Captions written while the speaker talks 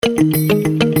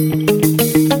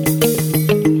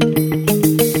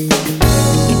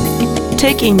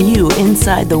Taking you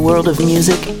inside the world of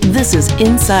music, this is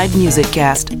Inside Music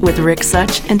Cast with Rick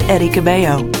Such and Eddie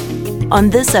Cabello. On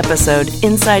this episode,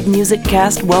 Inside Music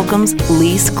Cast welcomes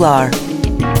Lee Sklar.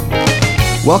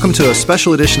 Welcome to a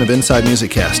special edition of Inside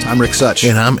Music Cast. I'm Rick Such.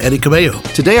 And I'm Eddie Cabello.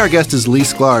 Today our guest is Lee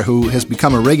Sklar, who has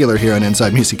become a regular here on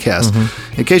Inside Music Cast.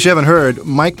 In case you haven't heard,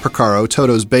 Mike Porcaro,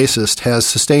 Toto's bassist, has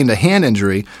sustained a hand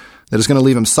injury that is going to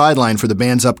leave him sidelined for the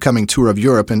band's upcoming tour of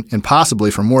Europe and possibly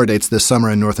for more dates this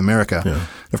summer in North America. Yeah.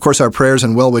 Of course, our prayers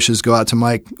and well wishes go out to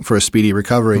Mike for a speedy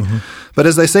recovery. But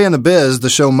as they say in the biz, the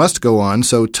show must go on,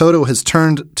 so Toto has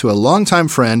turned to a longtime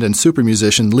friend and super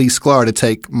musician Lee Sklar to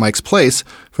take Mike's place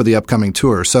for the upcoming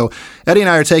tour. So Eddie and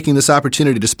I are taking this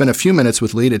opportunity to spend a few minutes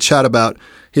with Lee to chat about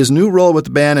his new role with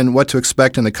the band and what to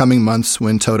expect in the coming months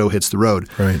when Toto hits the road.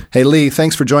 Right. Hey, Lee,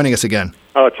 thanks for joining us again.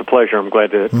 Oh, it's a pleasure. I'm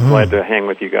glad to hang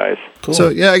with you guys. Cool. So,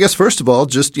 I guess first of all,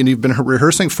 just you've been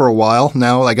rehearsing for a while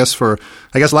now. I guess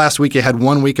last week you had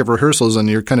 1 week of rehearsals and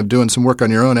you're kind of doing some work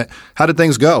on your own. How did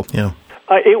things go? Yeah.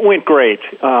 It went great.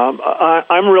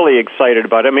 I'm really excited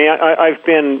about it. I mean, I've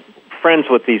been friends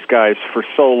with these guys for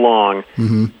so long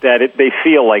that they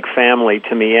feel like family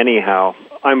to me anyhow.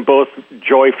 I'm both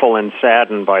joyful and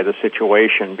saddened by the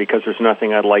situation because there's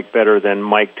nothing I'd like better than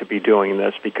Mike to be doing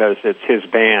this because it's his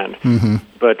band.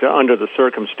 But under the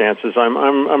circumstances,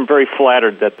 I'm very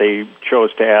flattered that they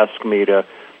chose to ask me to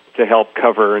help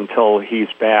cover until he's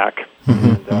back.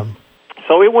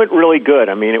 So it went really good.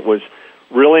 I mean, it was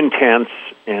real intense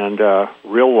and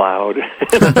real loud.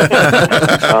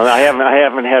 I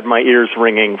haven't had my ears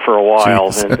ringing for a while,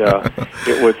 and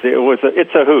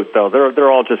it's a hoot though.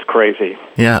 They're all just crazy.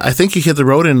 Yeah, I think you hit the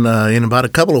road in about a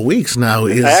couple of weeks now.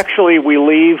 Actually, we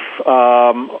leave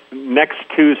next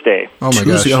Tuesday. Oh my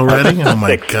Tuesday gosh! Already? Oh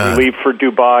my God! We leave for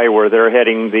Dubai, where they're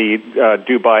heading They're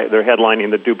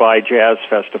headlining the Dubai Jazz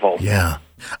Festival. Yeah.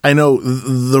 I know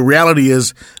the reality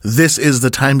is this is the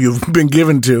time you've been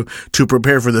given to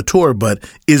prepare for the tour, but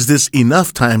is this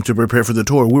enough time to prepare for the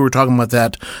tour? We were talking about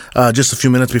that just a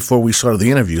few minutes before we started the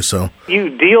interview. So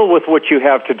you deal with what you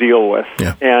have to deal with,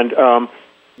 and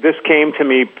this came to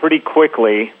me pretty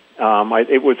quickly.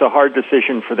 It was a hard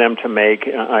decision for them to make,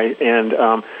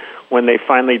 when they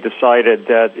finally decided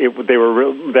that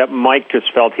that Mike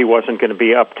just felt he wasn't going to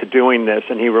be up to doing this,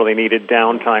 and he really needed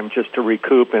downtime just to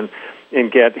recoup and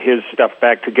get his stuff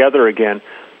back together again.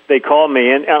 They called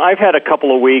me, and I've had a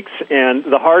couple of weeks, and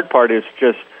the hard part is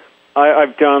just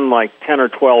I've done like 10 or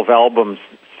 12 albums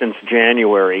since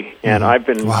January, and I've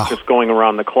been just going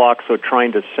around the clock, so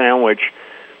trying to sandwich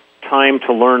time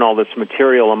to learn all this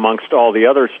material amongst all the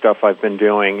other stuff I've been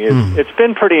doing. It's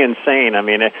been pretty insane. I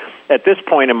mean, at this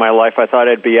point in my life, I thought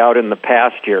I'd be out in the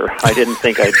pasture. I didn't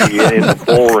think I'd be in the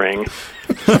bull ring.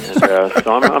 And,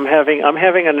 so I'm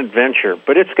having an adventure,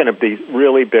 but it's going to be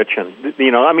really bitchin'. You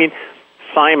know, I mean,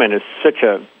 Simon is such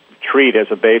a treat as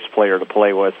a bass player to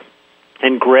play with.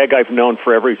 And Greg, I've known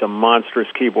forever. He's a monstrous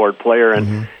keyboard player,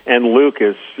 and Luke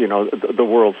is, the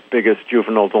world's biggest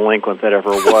juvenile delinquent that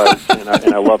ever was, and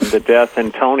I love him to death.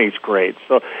 And Tony's great.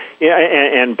 So,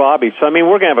 and Bobby. So, I mean,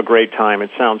 we're gonna have a great time.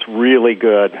 It sounds really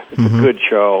good. It's a good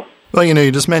show. Well,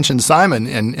 you just mentioned Simon,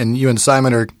 and you and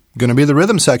Simon are going to be the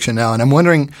rhythm section now, and I'm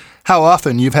wondering how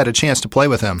often you've had a chance to play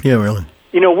with him. Yeah, really.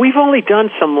 We've only done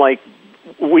some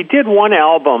we did one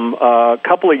album a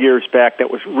couple of years back that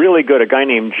was really good, a guy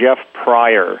named Jeff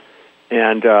Pryor,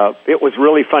 and it was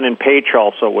really fun, and Paige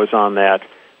also was on that,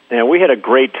 and we had a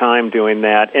great time doing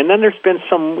that. And then there's been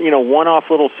some, one-off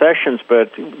little sessions,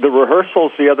 but the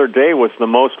rehearsals the other day was the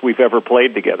most we've ever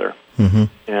played together,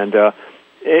 and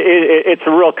it's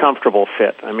a real comfortable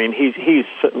fit. I mean,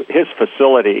 his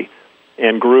facility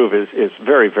and groove is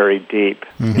very, very deep,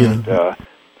 and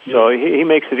so he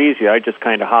makes it easy. I just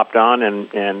kind of hopped on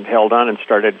and held on and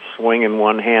started swinging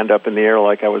one hand up in the air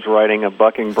like I was riding a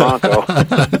bucking bronco. I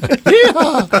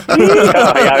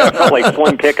felt like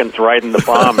Slim Pickens riding the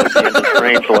bomb at the end of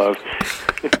Strangelove.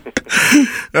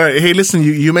 All right. Hey, listen,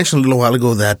 you mentioned a little while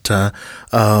ago that,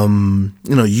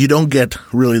 you don't get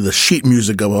really the sheet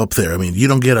music up there. I mean, you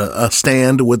don't get a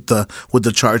stand with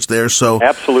the charts there. So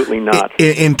absolutely not.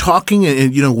 In talking, where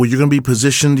you're going to be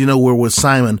positioned, where with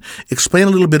Simon, explain a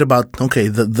little bit about,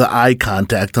 the eye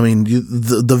contact. I mean,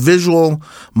 the visual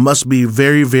must be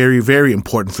very, very, very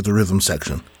important for the rhythm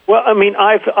section. Well, I mean,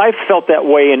 I've felt that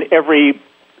way in every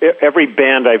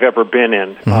band I've ever been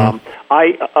in.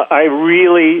 I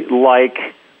really like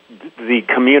the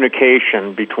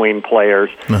communication between players,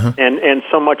 and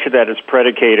so much of that is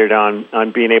predicated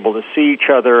on being able to see each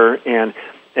other, and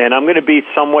And I'm going to be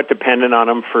somewhat dependent on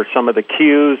them for some of the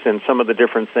cues and some of the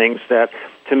different things that,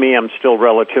 to me, I'm still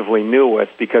relatively new with.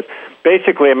 Because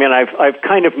basically, I mean, I've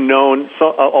kind of known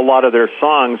a lot of their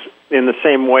songs in the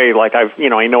same way. Like I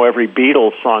know every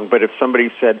Beatles song, but if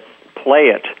somebody said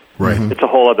play it, right, it's a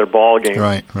whole other ballgame.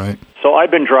 Right. So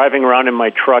I've been driving around in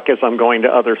my truck as I'm going to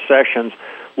other sessions,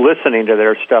 listening to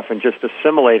their stuff and just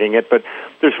assimilating it. But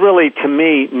there's really, to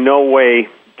me, no way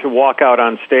to walk out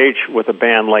on stage with a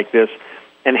band like this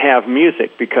and have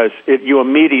music, because you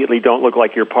immediately don't look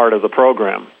like you're part of the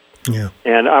program. Yeah.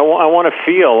 And I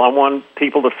want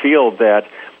people to feel that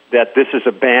this is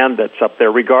a band that's up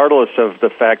there, regardless of the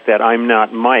fact that I'm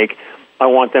not Mike. I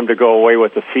want them to go away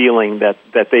with the feeling that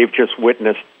they've just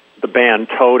witnessed the band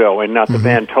Toto and not the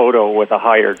band Toto with a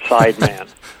hired sideman.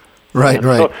 Right.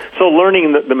 So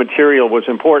learning the material was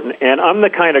important. And I'm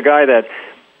the kind of guy that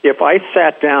if I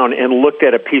sat down and looked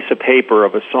at a piece of paper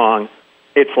of a song,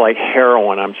 it's like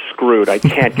heroin. I'm screwed. I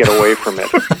can't get away from it.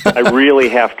 I really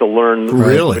have to learn the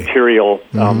material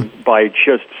by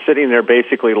just sitting there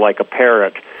basically like a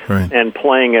parrot and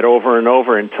playing it over and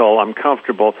over until I'm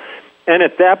comfortable. And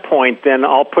at that point, then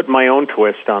I'll put my own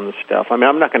twist on the stuff. I mean,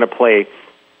 I'm not going to play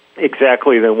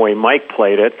exactly the way Mike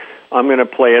played it. I'm going to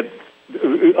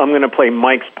play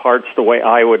Mike's parts the way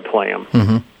I would play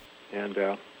them.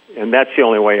 And that's the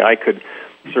only way I could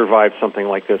survive something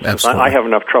like this. I have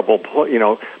enough trouble,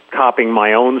 copying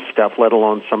my own stuff, let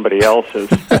alone somebody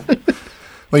else's.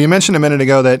 Well, you mentioned a minute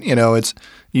ago that it's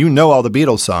all the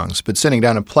Beatles songs, but sitting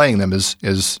down and playing them is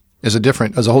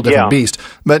a whole different beast.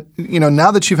 But now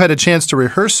that you've had a chance to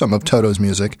rehearse some of Toto's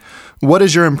music, what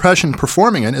is your impression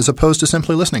performing it as opposed to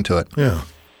simply listening to it? Yeah.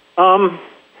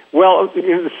 Well,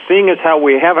 seeing as how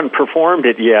we haven't performed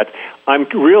it yet, I'm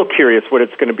real curious what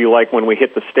it's going to be like when we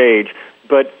hit the stage.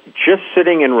 But just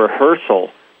sitting in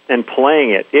rehearsal and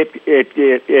playing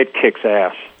it kicks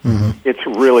ass. Mm-hmm. It's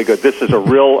really good. This is a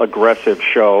real aggressive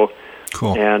show.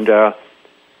 Cool. And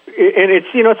it's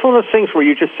it's one of those things where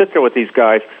you just sit there with these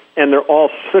guys, and they're all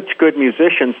such good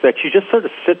musicians that you just sort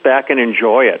of sit back and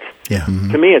enjoy it. Yeah.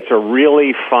 Mm-hmm. To me, it's a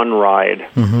really fun ride.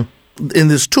 Mm-hmm. In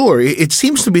this tour, it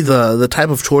seems to be the type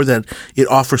of tour that it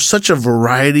offers such a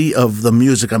variety of the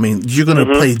music. I mean, you're going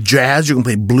to play jazz, you're going to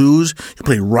play blues, you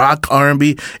play rock,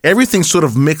 R&B, everything sort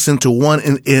of mixed into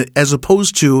one, as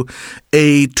opposed to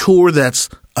a tour that's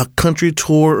a country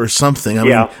tour or something. I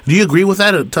mean, do you agree with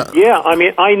that? Yeah, I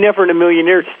mean, I never in a million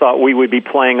years thought we would be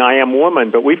playing I Am Woman,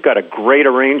 but we've got a great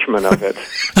arrangement of it.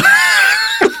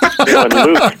 And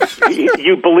Luke,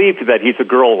 you believe that he's a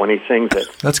girl when he sings it.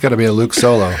 That's got to be a Luke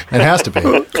solo. It has to be.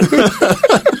 No,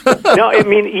 I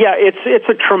mean, it's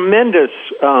a tremendous.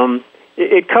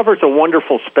 It covers a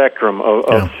wonderful spectrum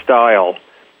of style.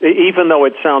 Even though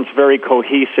it sounds very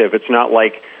cohesive, it's not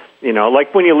like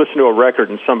like when you listen to a record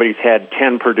and somebody's had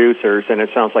 10 producers and it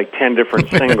sounds like 10 different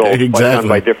singles done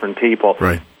by different people.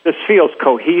 Right. This feels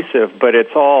cohesive, but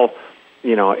it's all.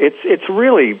 It's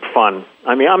really fun.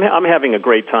 I mean, I'm having a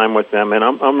great time with them, and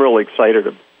I'm really excited,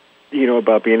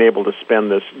 about being able to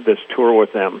spend this tour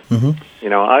with them.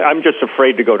 Mm-hmm. I'm just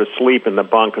afraid to go to sleep in the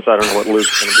bunk because I don't know what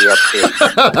Luke's going to be up to.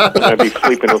 I'm going to be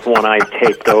sleeping with one eye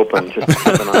taped open, just to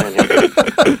keep an eye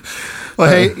on him. Well,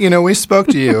 hey, we spoke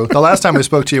to you. The last time we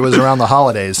spoke to you was around the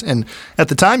holidays. And at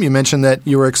the time you mentioned that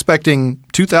you were expecting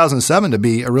 2007 to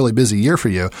be a really busy year for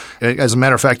you. As a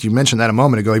matter of fact, you mentioned that a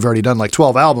moment ago. You've already done like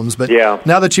 12 albums. But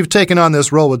now that you've taken on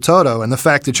this role with Toto and the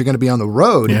fact that you're going to be on the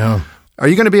road, are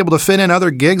you going to be able to fit in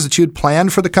other gigs that you'd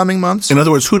planned for the coming months? In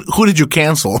other words, who did you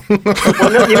cancel? Well,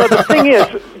 the thing is,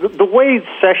 the way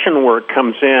session work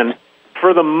comes in,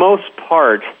 for the most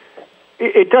part,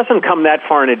 it doesn't come that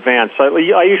far in advance.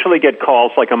 I usually get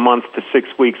calls like a month to 6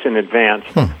 weeks in advance.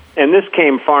 And this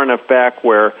came far enough back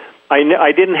where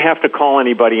I didn't have to call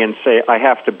anybody and say, I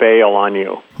have to bail on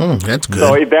you. That's good.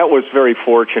 So that was very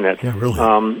fortunate. Yeah,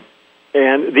 really.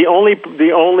 And the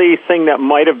only thing that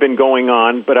might have been going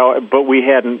on, but we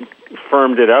hadn't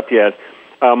firmed it up yet,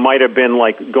 might have been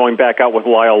like going back out with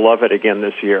Lyle Lovett again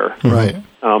this year. Right.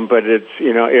 But it's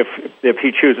if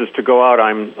he chooses to go out,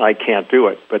 I can't do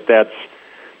it. But that's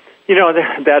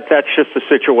that's just the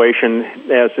situation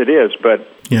as it is. But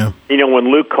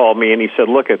when Luke called me and he said,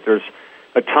 "Look, there's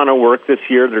a ton of work this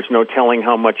year. There's no telling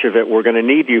how much of it we're going to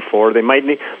need you for. They might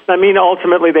need. I mean,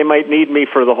 ultimately, they might need me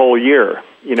for the whole year.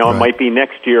 It might be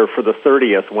next year for the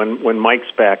 30th when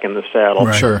Mike's back in the saddle.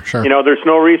 Right. Sure. There's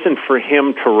no reason for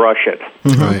him to rush it.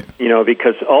 Right.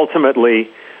 Because ultimately,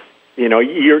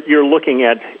 you're looking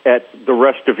at the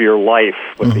rest of your life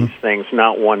with these things,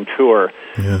 not one tour.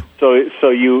 Yeah. So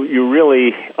you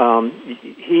really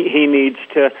he needs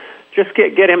to just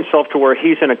get himself to where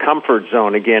he's in a comfort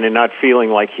zone again and not feeling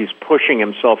like he's pushing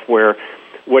himself where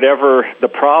whatever the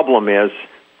problem is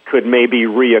could maybe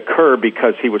reoccur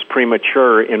because he was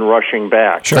premature in rushing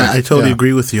back. Sure. I totally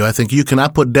agree with you. I think you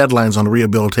cannot put deadlines on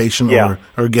rehabilitation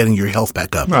or getting your health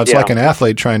back up. Well, it's like an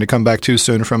athlete trying to come back too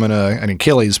soon from an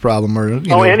Achilles problem, or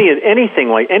anything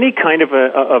like any kind of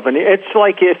an. It's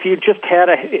like if you just had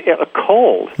a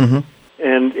cold. Mm-hmm.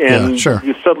 And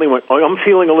you suddenly went, I'm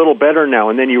feeling a little better now,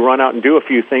 and then you run out and do a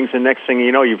few things, and next thing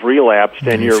you know, you've relapsed,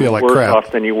 and you're worse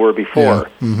off than you were before.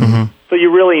 Yeah. Mm-hmm. So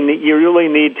you really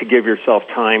need to give yourself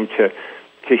time to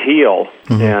heal,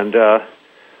 and as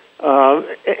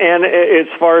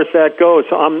far as that goes,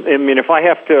 if I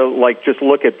have to just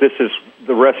look at this as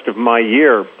the rest of my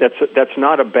year, that's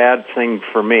not a bad thing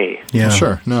for me. Yeah,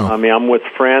 sure. No, I'm with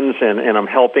friends, and I'm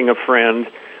helping a friend.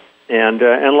 And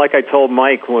like I told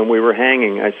Mike when we were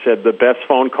hanging, I said, the best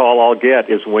phone call I'll get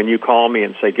is when you call me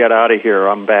and say, get out of here,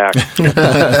 I'm back.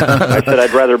 I said,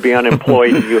 I'd rather be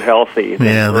unemployed and you healthy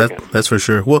than working. That's for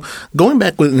sure. Well, going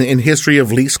back in history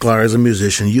of Lee Sklar as a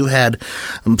musician, you had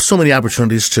so many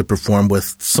opportunities to perform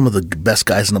with some of the best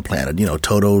guys on the planet,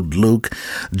 Toto, Luke,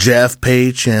 Jeff,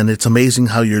 Page, and it's amazing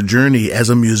how your journey as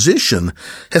a musician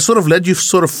has sort of led you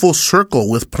sort of full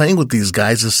circle with playing with these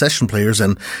guys as session players,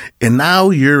 and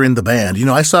now you're in the band.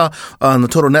 I saw on the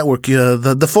Total Network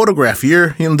the photograph.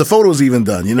 The photo's even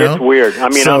done. It's weird.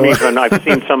 I've seen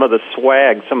some of the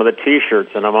swag, some of the T-shirts,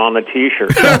 and I'm on the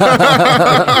T-shirt.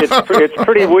 it's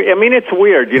pretty weird. It's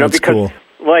weird, That's because cool.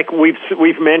 Like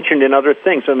we've mentioned in other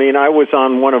things. I was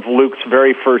on one of Luke's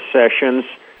very first sessions.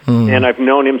 And I've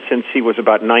known him since he was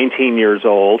about 19 years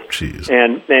old. Jeez.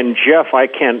 And Jeff, I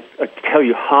can't tell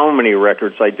you how many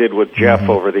records I did with Jeff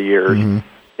over the years. Mm-hmm.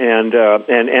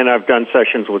 And I've done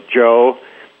sessions with Joe,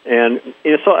 and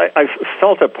so I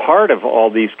felt a part of all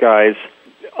these guys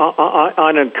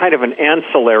on a kind of an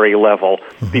ancillary level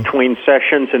between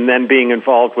sessions and then being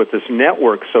involved with this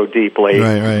network so deeply.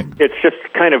 Right. It's just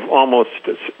kind of almost,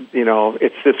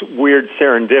 it's this weird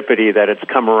serendipity that it's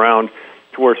come around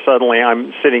to where suddenly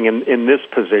I'm sitting in this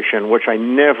position, which I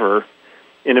never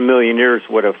in a million years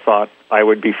would have thought I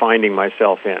would be finding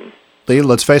myself in. Lee,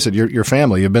 let's face it, your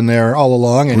family. You've been there all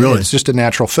along, and really? It's just a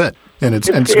natural fit, and it's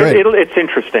great. It's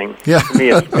interesting. Yeah, to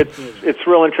me, it's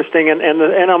real interesting, and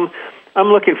I'm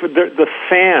looking for the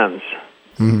fans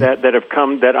that have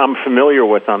come that I'm familiar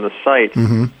with on the site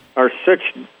are such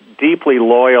deeply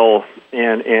loyal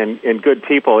and good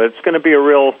people. It's going to be a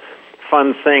real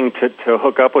fun thing to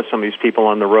hook up with some of these people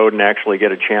on the road and actually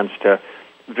get a chance to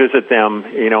visit them,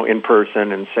 in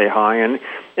person and say hi. And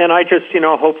I just,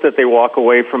 hope that they walk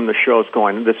away from the shows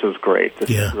going, this was great. This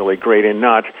is really great, and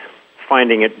not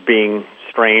finding it being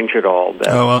strange at all.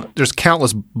 There's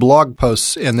countless blog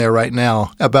posts in there right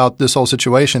now about this whole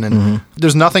situation, and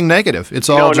there's nothing negative. It's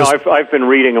all I've been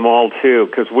reading them all, too,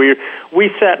 because we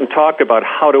sat and talked about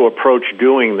how to approach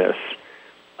doing this.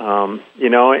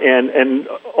 And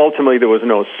ultimately there was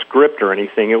no script or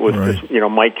anything. It was just,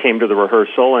 Mike came to the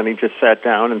rehearsal and he just sat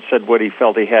down and said what he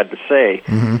felt he had to say.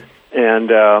 Mm-hmm. And,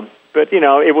 but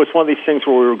it was one of these things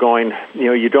where we were going,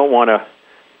 you don't want to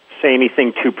say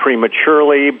anything too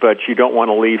prematurely, but you don't want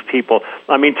to leave people.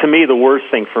 To me, the worst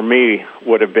thing for me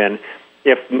would have been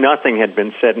if nothing had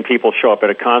been said and people show up at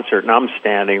a concert and I'm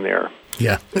standing there.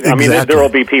 Yeah, exactly. There will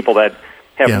be people that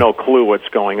have no clue what's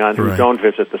going on, who don't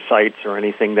visit the sites or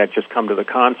anything, that just come to the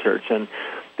concerts, and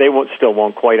they still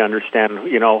won't quite understand,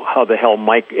 how the hell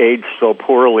Mike aged so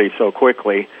poorly so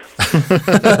quickly.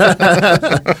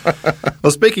 Well,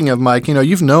 speaking of Mike,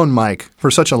 you've known Mike for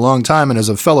such a long time, and as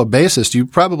a fellow bassist, you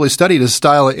probably studied his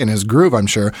style and his groove, I'm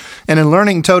sure. And in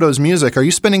learning Toto's music, are you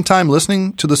spending time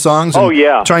listening to the songs and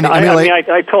trying to emulate?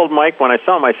 I told Mike when I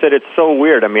saw him, I said, it's so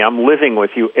weird. I'm living with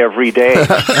you every day.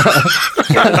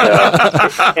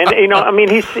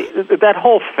 That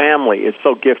whole family is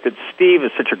so gifted. Steve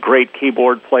is such a great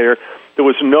keyboard player. There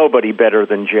was nobody better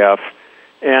than Jeff.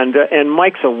 And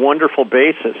Mike's a wonderful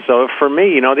bassist. So for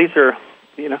me, these are,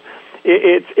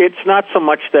 it's not so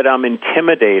much that I'm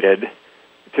intimidated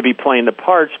to be playing the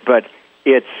parts, but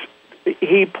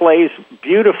he plays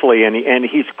beautifully and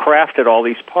he's crafted all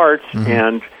these parts,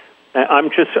 and I'm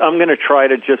going to try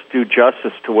to just do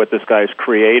justice to what this guy's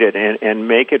created and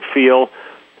make it feel.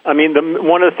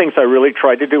 One of the things I really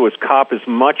tried to do was cop as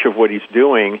much of what he's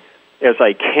doing as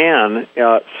I can,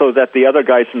 so that the other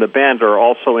guys in the band are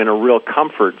also in a real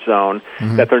comfort zone,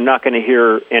 that they're not going to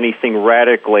hear anything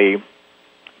radically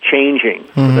changing,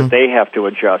 so that they have to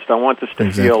adjust. I want this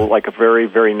to feel like a very,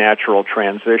 very natural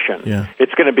transition. Yeah.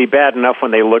 It's going to be bad enough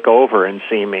when they look over and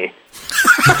see me.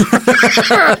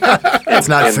 That's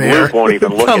not and fair. Luke won't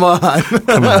even look Come at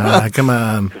on. Come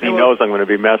on. because he knows I'm going to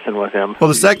be messing with him. Well,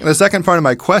 the second part of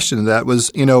my question to that was,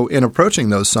 in approaching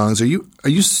those songs, are you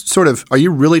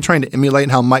really trying to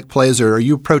emulate how Mike plays, or are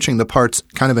you approaching the parts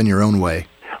kind of in your own way?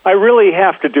 I really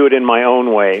have to do it in my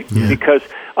own way because,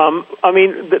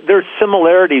 there's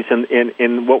similarities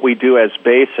in what we do as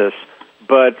bassists,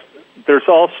 but there's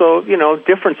also,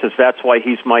 differences. That's why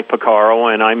he's Mike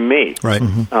Porcaro and I'm me. Right.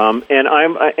 Mm-hmm. And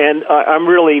I'm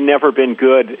really never been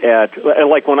good at,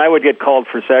 like when I would get called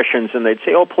for sessions and they'd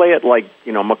say, "Oh, play it like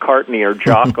McCartney or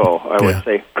Jocko." I would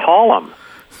say, "Call him."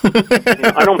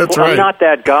 I'm not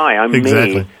that guy. I'm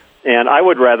me. And I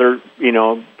would rather,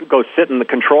 go sit in the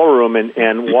control room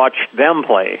and watch them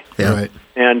play. Yeah. Right.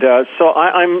 And so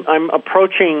I'm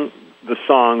approaching the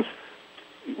songs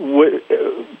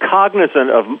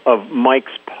cognizant of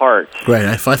Mike's parts. Right,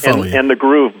 I follow you. And the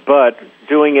groove, but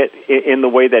doing it in the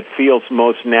way that feels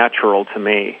most natural to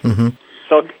me. Mm-hmm.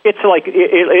 So it's like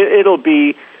it'll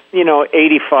be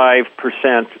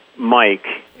 85% Mike,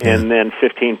 and then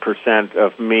 15%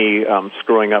 of me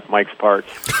screwing up Mike's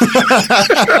parts.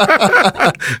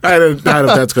 I don't know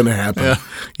if that's going to happen.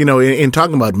 Yeah. In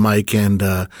talking about Mike and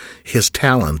his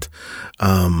talent,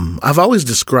 I've always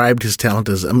described his talent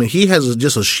as, he has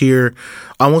just a sheer,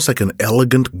 almost like an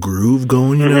elegant groove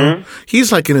going, Mm-hmm.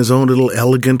 He's like in his own little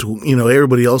elegant,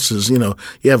 everybody else is, you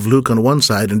have Luke on one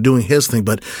side and doing his thing,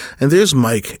 and there's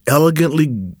Mike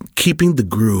elegantly keeping the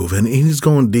groove, and he's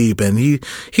going deep, and he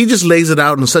just lays it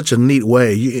out in such a neat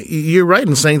way. You're right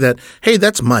in saying that, hey,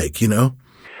 that's Mike,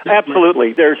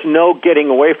 Absolutely. There's no getting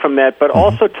away from that, but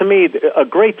also to me, a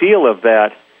great deal of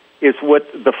that is what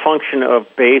the function of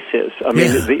bass is.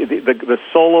 The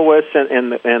soloists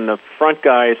and the front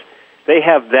guys, they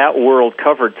have that world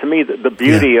covered. To me, the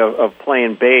beauty of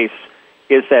playing bass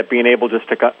is that being able just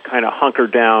to kind of hunker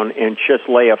down and just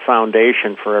lay a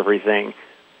foundation for everything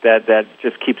that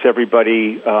just keeps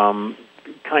everybody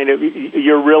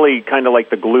you're really kind of like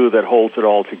the glue that holds it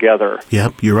all together.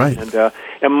 Yep, you're right.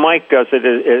 And Mike does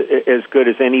it as good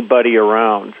as anybody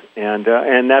around, and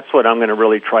that's what I'm going to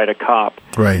really try to cop.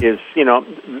 Right. Is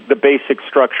the basic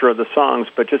structure of the songs,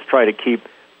 but just try to keep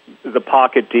the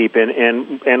pocket deep.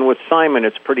 And with Simon,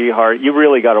 it's pretty hard. You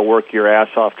really got to work your ass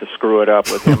off to screw it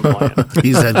up with him playing.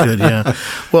 He's that good, yeah.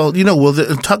 Well,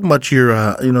 talking about your,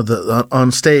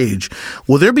 on stage,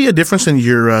 will there be a difference in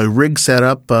your rig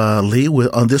setup, Lee,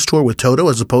 on this tour with Toto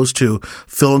as opposed to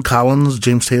Phil Collins,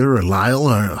 James Taylor, or Lyle?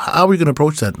 Or how are we going to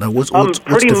approach that?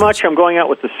 Pretty much I'm going out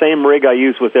with the same rig I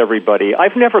use with everybody.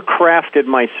 I've never crafted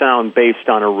my sound based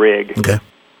on a rig. Okay.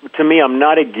 To me, I'm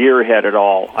not a gearhead at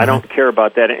all. I don't care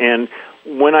about that. And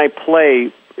when I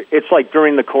play, it's like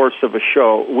during the course of a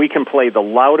show, we can play the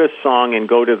loudest song and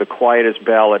go to the quietest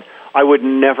ballad. I would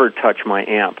never touch my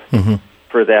amp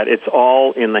for that. It's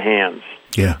all in the hands.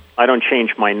 Yeah. I don't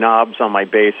change my knobs on my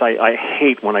bass. I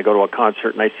hate when I go to a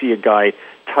concert and I see a guy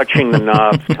touching the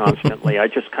knobs constantly. I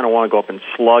just kind of want to go up and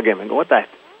slug him and go, "What the,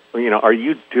 are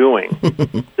you doing?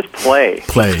 Just play.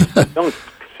 Play. Don't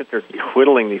sit there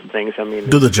twiddling these things."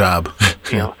 Do the job.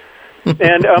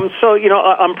 And so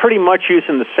I'm pretty much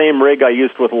using the same rig I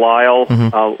used with Lyle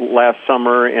last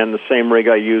summer, and the same rig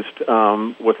I used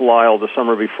with Lyle the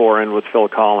summer before, and with Phil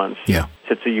Collins. Yeah,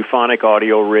 it's a euphonic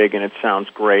audio rig, and it sounds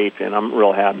great, and I'm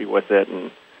real happy with it.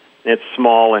 And it's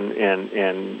small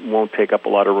and won't take up a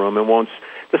lot of room, and won't.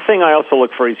 The thing I also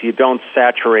look for is you don't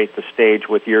saturate the stage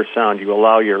with your sound. You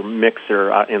allow your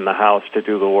mixer in the house to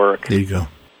do the work. There you go.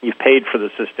 You've paid for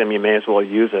the system, you may as well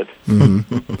use it.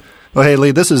 Mm-hmm. Well, hey, Lee,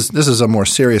 this is a more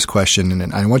serious question,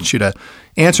 and I want you to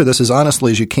answer this as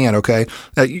honestly as you can, okay?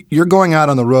 You're going out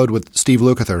on the road with Steve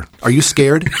Lukather. Are you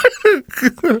scared?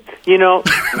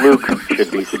 Luke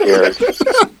should be scared.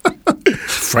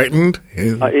 Frightened?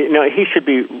 He should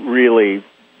be really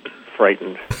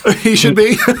frightened. He should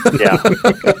be? Yeah.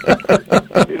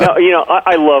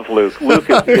 I love Luke. Luke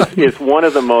is one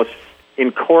of the most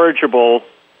incorrigible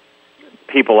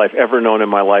people I've ever known in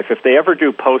my life. If they ever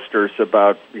do posters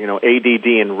about, ADD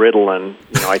and Ritalin,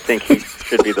 I think he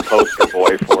should be the poster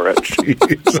boy for it.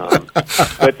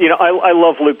 But I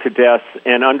love Luke to death,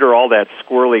 and under all that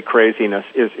squirrely craziness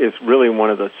is really one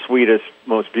of the sweetest,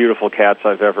 most beautiful cats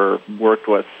I've ever worked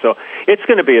with. So it's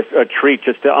going to be a treat.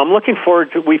 I'm looking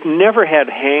forward to. We've never had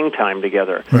hang time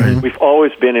together. Right. We've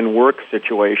always been in work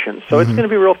situations, so it's going to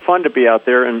be real fun to be out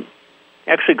there and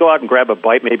actually go out and grab a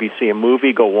bite, maybe see a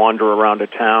movie, go wander around a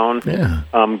town,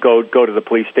 go to the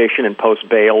police station and post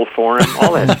bail for him,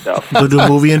 all that stuff. Go do a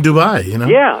movie in Dubai,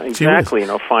 Yeah, exactly.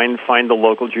 Find the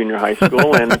local junior high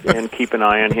school and keep an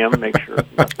eye on him, make sure.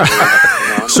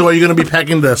 So are you going to be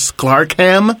packing the Sklar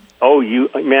cam? Oh,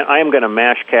 man, I am going to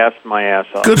mash cast my ass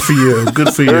off. Good for you.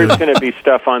 Good for you. There's going to be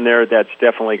stuff on there that's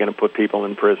definitely going to put people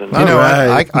in prison. You know,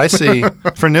 right. I see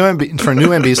for new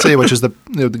NBC, which is the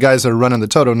guys that are running the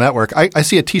Toto network. I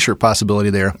see a T-shirt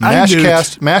possibility there.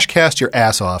 Mash cast your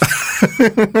ass off.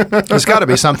 There's got to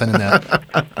be something in that.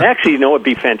 Actually, it'd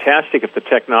be fantastic if the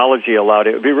technology allowed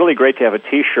it. It would be really great to have a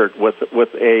T-shirt with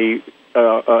a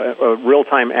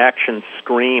real-time action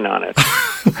screen on it.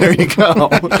 There you go.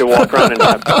 To walk around and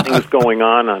have things going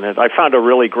on it. I found a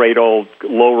really great old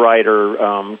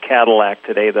lowrider Cadillac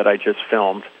today that I just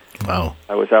filmed. Wow.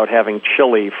 I was out having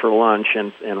chili for lunch,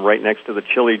 and right next to the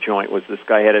chili joint was this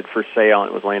guy had it for sale,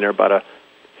 and it was laying there about a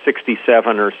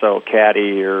 67 or so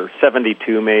Caddy, or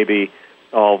 72 maybe,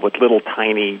 all with little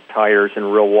tiny tires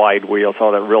and real wide wheels,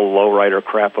 all that real lowrider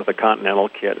crap with a Continental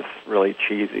kit. It's really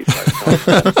cheesy.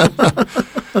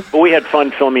 But we had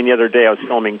fun filming the other day. I was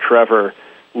filming Trevor,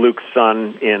 Luke's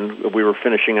son, we were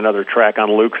finishing another track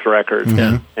on Luke's record,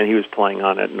 and he was playing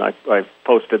on it, and I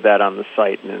posted that on the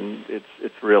site, and it's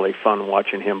really fun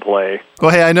watching him play.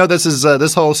 Well, hey, I know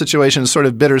this whole situation is sort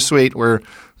of bittersweet. We're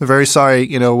very sorry,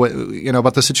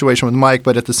 about the situation with Mike,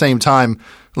 but at the same time,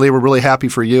 Lee, we're really happy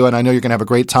for you, and I know you're going to have a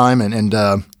great time, and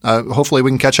hopefully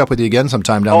we can catch up with you again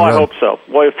sometime down the road. I hope so.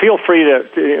 Well, feel free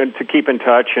to keep in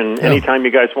touch, and anytime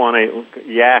you guys want to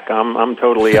yak, I'm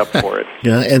totally up for it.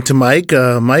 Yeah, and to Mike,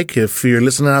 if you're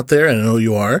listening out there, and I know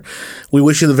you are, we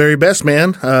wish you the very best,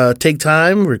 man. Take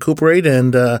time, recuperate,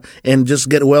 and just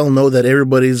get well. Know that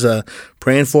everybody's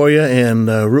praying for you and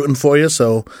rooting for you.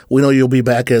 So we know you'll be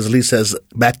back, as Lee says,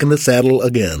 back in the saddle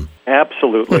again.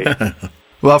 Absolutely.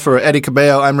 Well, for Eddie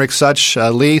Cabello, I'm Rick Such.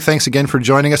 Lee, thanks again for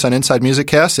joining us on Inside Music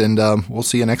Cast, and we'll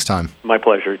see you next time. My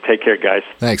pleasure. Take care, guys.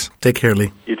 Thanks. Take care,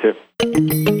 Lee. You too.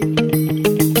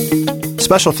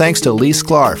 Special thanks to Lee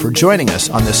Sklar for joining us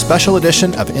on this special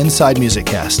edition of Inside Music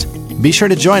Cast. Be sure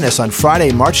to join us on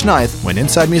Friday, March 9th, when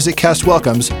Inside Music Cast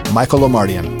welcomes Michael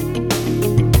Lomardian.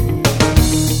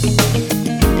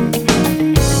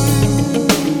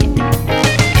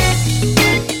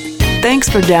 Thanks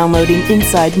for downloading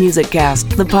Inside Music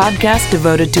Cast, the podcast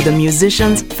devoted to the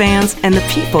musicians, fans, and the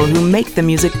people who make the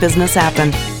music business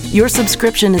happen. Your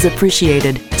subscription is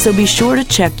appreciated, so be sure to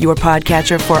check your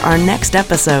podcatcher for our next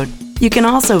episode. You can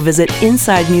also visit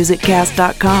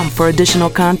InsideMusicCast.com for additional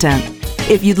content.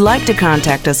 If you'd like to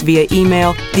contact us via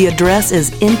email, the address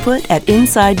is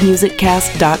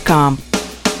input@InsideMusicCast.com.